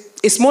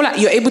 it's more like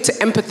you're able to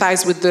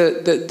empathize with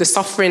the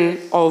suffering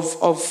of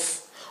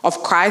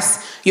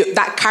Christ.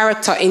 That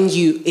character in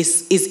you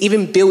is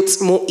even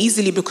built more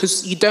easily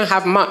because you don't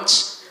have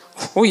much.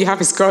 All you have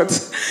is God.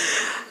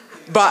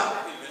 But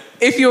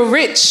if you're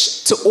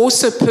rich, to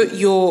also put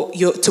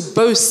to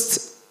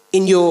boast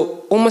in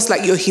your, almost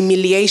like your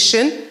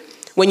humiliation,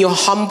 when you're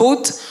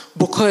humbled,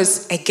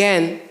 because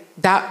again,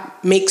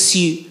 that makes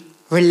you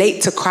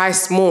relate to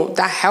Christ more.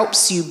 That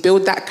helps you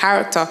build that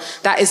character.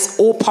 That is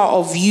all part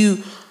of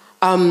you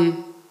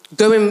hoping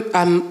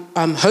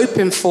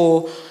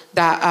for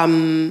that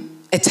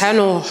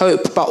eternal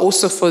hope, but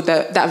also for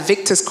that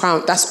victor's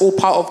crown. That's all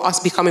part of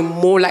us becoming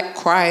more like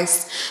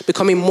Christ,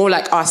 becoming more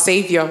like our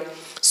Savior.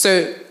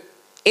 So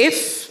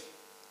if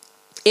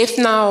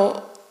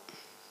now,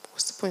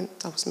 what's the point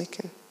I was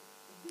making?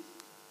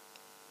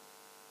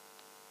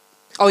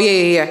 Oh,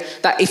 yeah.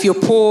 That if you're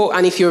poor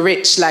and if you're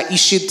rich, you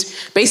should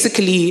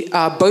basically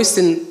boast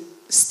in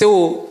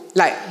still,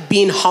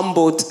 being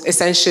humbled,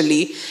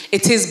 essentially.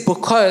 It is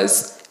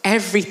because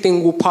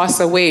everything will pass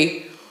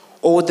away.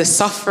 All the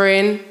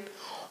suffering,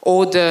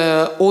 all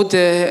the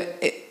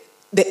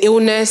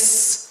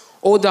illness,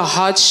 all the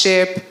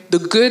hardship, the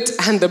good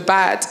and the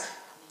bad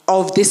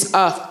of this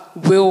earth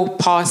will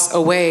pass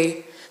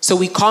away. So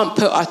we can't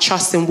put our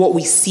trust in what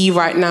we see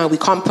right now. We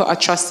can't put our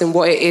trust in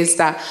what it is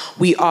that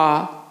we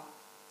are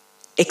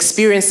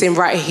experiencing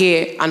right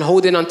here and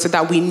holding on to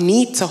that. We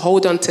need to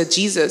hold on to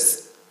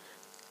Jesus.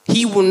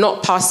 He will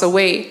not pass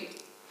away.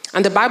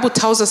 And the Bible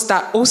tells us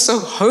that also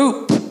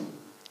hope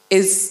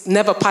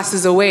never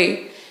passes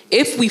away.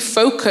 If we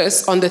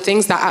focus on the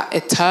things that are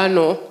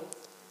eternal,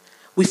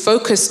 we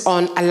focus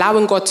on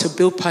allowing God to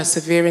build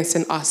perseverance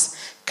in us,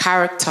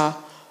 character,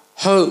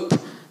 hope.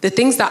 The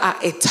things that are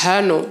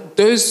eternal,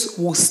 those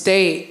will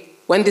stay.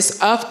 When this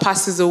earth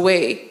passes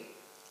away,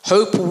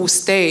 hope will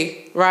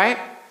stay, right?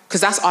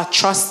 Because that's our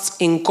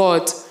trust in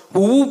God. We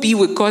will be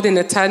with God in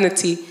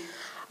eternity.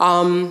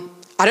 I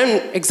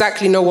don't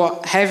exactly know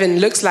what heaven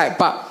looks like,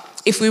 but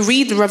if we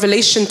read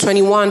Revelation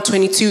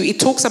 21:22, it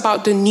talks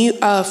about the new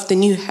earth, the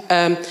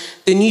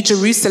new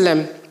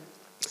Jerusalem.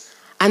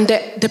 And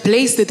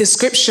the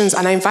descriptions,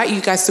 and I invite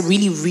you guys to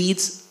really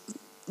read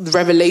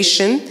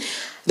Revelation,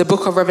 the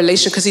book of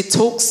Revelation, because it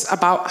talks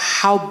about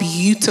how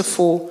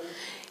beautiful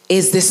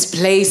is this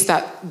place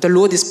that the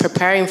Lord is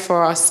preparing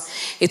for us.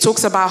 It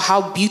talks about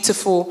how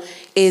beautiful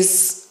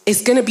is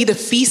going to be the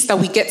feast that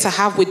we get to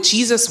have with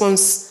Jesus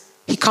once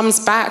he comes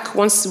back,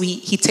 once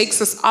he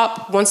takes us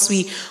up, once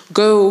we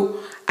go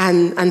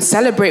and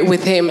celebrate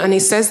with him. And he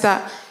says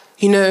that,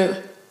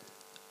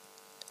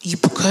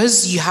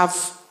 because you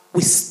have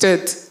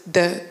withstood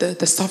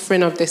the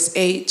suffering of this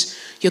age,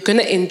 you're going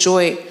to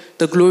enjoy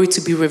the glory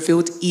to be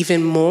revealed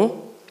even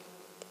more.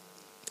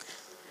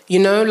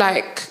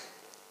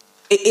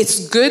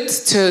 It's good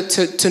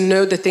to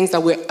know the things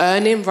that we're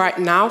earning right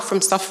now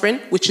from suffering,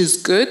 which is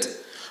good.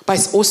 But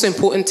it's also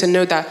important to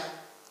know that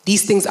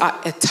these things are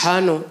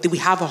eternal, that we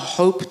have a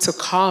hope to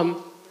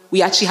come.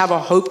 We actually have a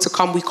hope to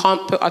come. We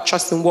can't put our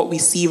trust in what we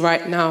see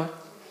right now.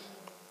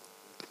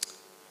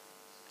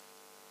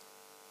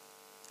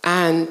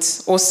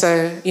 And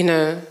also,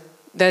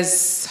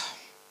 there's,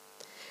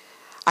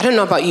 I don't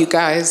know about you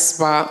guys,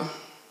 but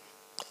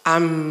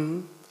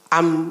I'm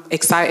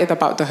excited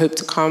about the hope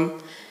to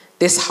come.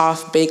 This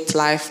half-baked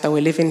life that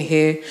we're living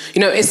here.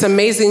 It's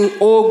amazing.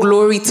 All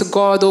glory to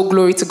God, all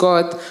glory to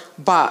God.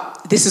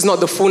 But this is not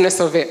the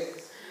fullness of it.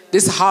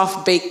 This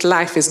half-baked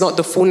life is not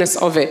the fullness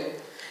of it.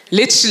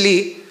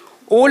 Literally,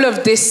 all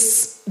of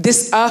this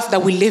earth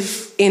that we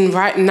live in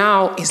right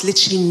now is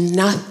literally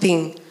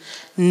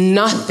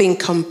nothing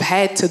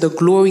compared to the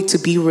glory to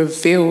be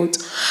revealed.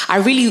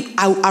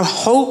 I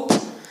hope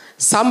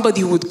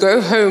somebody would go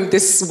home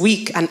this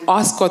week and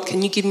ask God,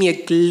 can you give me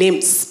a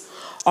glimpse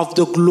of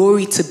the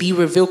glory to be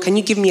revealed? Can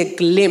you give me a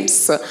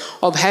glimpse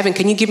of heaven?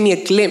 Can you give me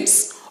a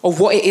glimpse of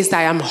what it is that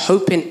I am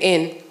hoping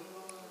in?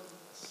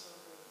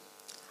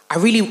 I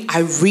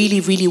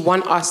really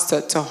want us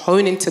to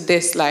hone into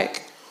this.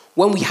 Like,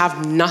 when we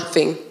have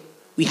nothing,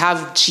 we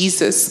have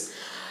Jesus.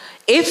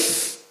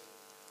 If,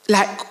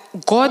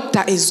 God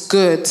that is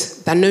good,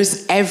 that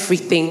knows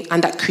everything,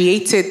 and that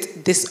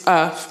created this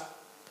earth,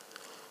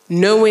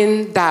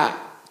 knowing that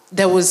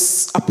there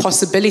was a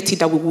possibility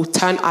that we will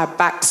turn our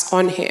backs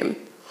on him,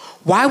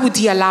 why would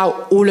he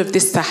allow all of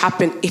this to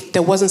happen if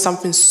there wasn't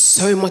something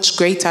so much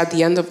greater at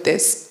the end of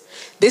this?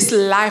 This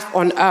life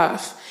on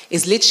earth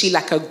is literally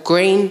like a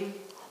grain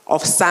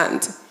of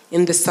sand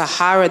in the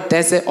Sahara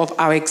desert of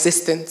our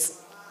existence.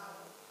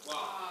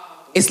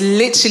 It's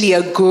literally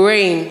a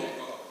grain.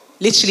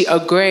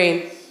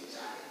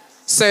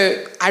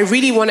 So I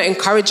really want to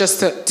encourage us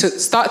to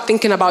start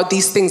thinking about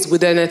these things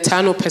with an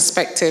eternal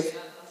perspective.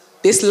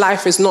 This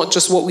life is not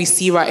just what we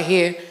see right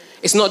here.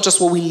 It's not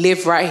just what we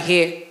live right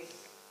here.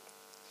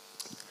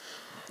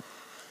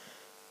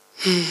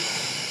 I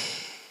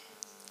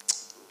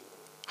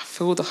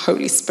feel the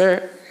Holy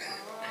Spirit.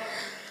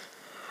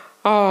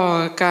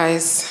 Oh,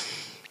 guys.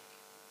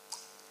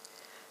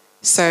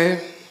 So,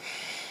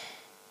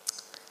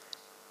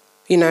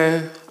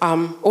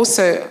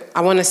 also, I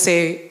want to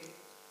say,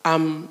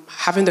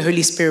 having the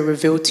Holy Spirit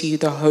reveal to you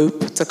the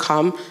hope to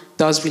come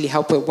does really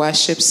help with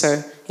worship.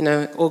 So,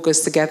 it all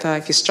goes together.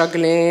 If you're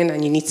struggling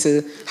and you need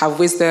to have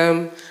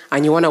wisdom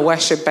and you want to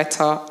worship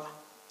better,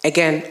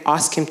 again,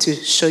 ask him to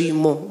show you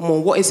more.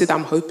 What is it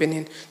I'm hoping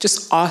in?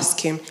 Just ask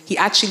him.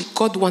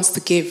 God wants to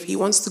give. He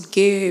wants to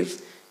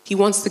give. He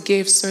wants to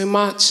give so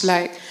much.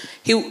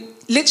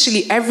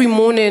 Literally every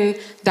morning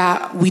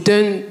that we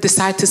don't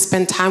decide to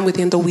spend time with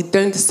him, that we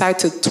don't decide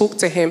to talk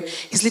to him,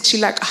 he's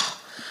literally like,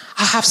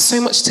 I have so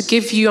much to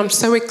give you. I'm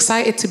so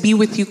excited to be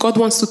with you. God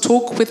wants to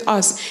talk with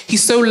us. He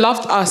so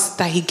loved us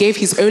that he gave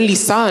his only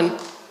son.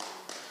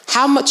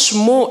 How much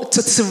more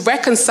to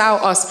reconcile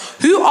us?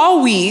 Who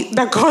are we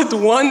that God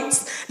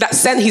wants, that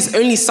sent his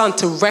only son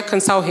to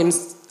reconcile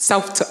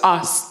himself to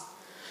us?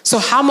 So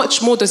how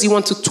much more does he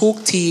want to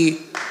talk to you?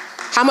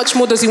 How much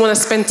more does he want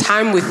to spend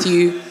time with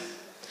you?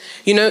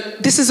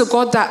 This is a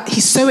God that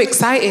he's so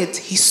excited.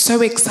 He's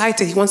so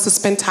excited. He wants to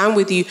spend time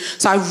with you.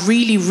 So I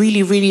really,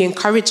 really, really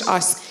encourage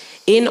us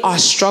in our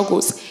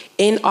struggles,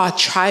 in our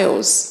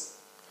trials.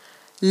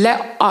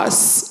 Let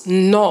us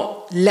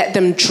not let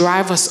them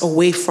drive us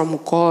away from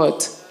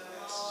God.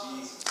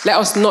 Let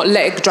us not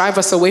let it drive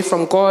us away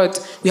from God.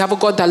 We have a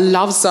God that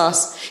loves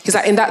us. He's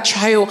like, in that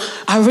trial,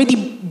 I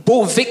already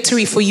bought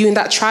victory for you in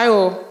that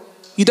trial.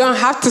 You don't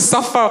have to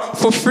suffer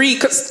for free.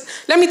 Because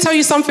let me tell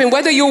you something,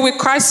 whether you're with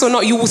Christ or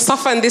not, you will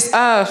suffer in this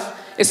earth.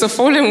 It's a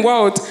fallen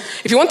world.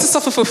 If you want to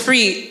suffer for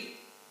free,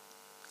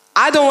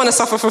 I don't want to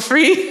suffer for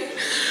free.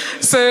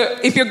 So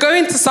if you're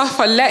going to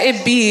suffer, let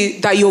it be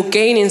that you're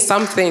gaining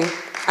something.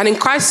 And in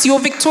Christ, you're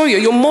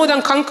victorious. You're more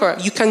than conqueror.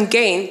 You can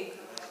gain.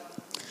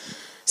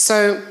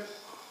 So,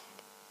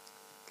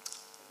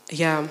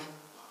 yeah.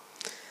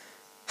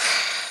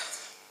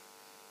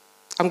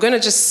 I'm going to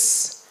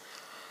just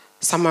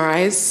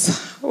summarize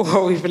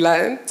what we've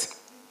learned.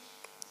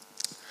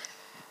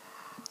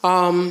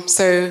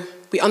 So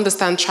we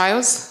understand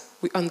trials.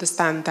 We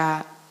understand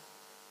that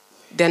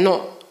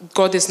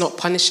God is not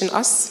punishing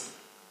us.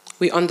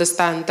 We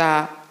understand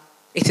that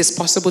it is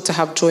possible to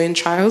have joy in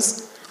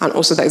trials, and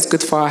also that it's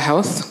good for our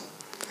health.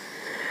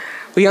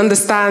 We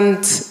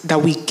understand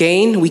that we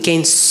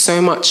gain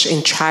so much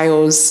in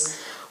trials.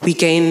 We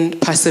gain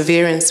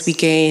perseverance, we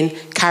gain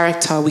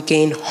character, we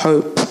gain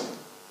hope.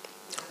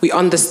 We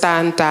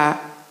understand that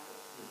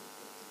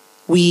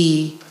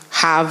we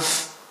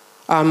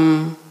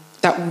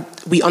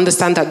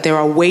understand that there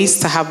are ways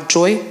to have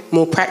joy,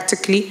 more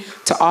practically,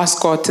 to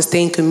ask God, to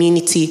stay in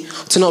community,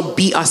 to not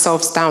beat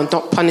ourselves down,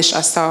 not punish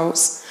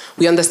ourselves.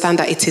 We understand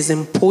that it is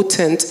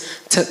important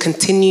to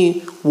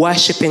continue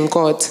worshiping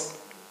God,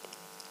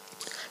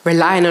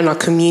 relying on our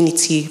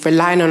community,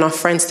 relying on our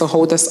friends to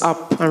hold us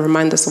up and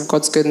remind us of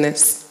God's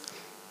goodness.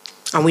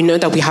 And we know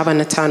that we have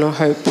an eternal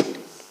hope.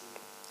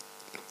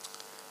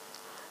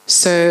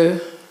 So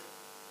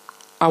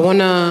I want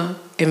to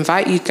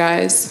invite you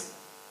guys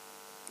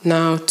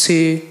now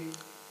to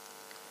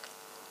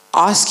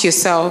ask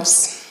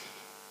yourselves,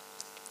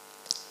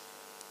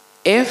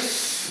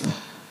 if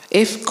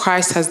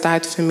Christ has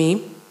died for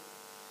me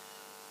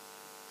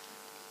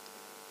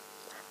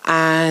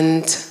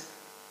and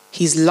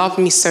he's loved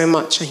me so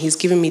much and he's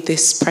given me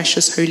this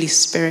precious Holy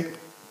Spirit,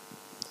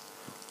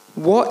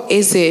 what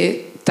is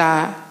it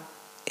that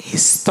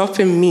is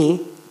stopping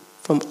me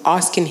from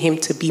asking him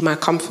to be my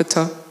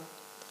comforter?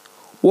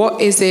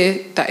 What is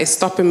it that is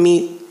stopping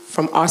me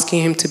from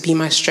asking him to be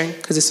my strength?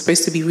 Because it's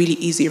supposed to be really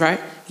easy, right?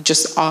 You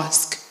just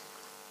ask.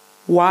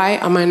 Why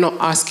am I not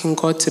asking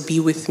God to be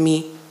with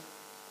me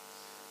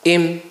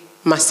in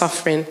my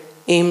suffering,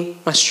 in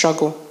my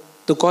struggle?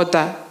 The God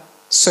that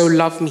so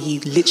loved me,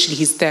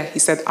 he's there. He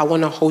said, I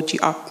want to hold you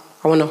up.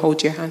 I want to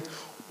hold your hand.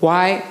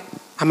 Why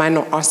am I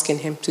not asking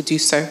him to do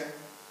so?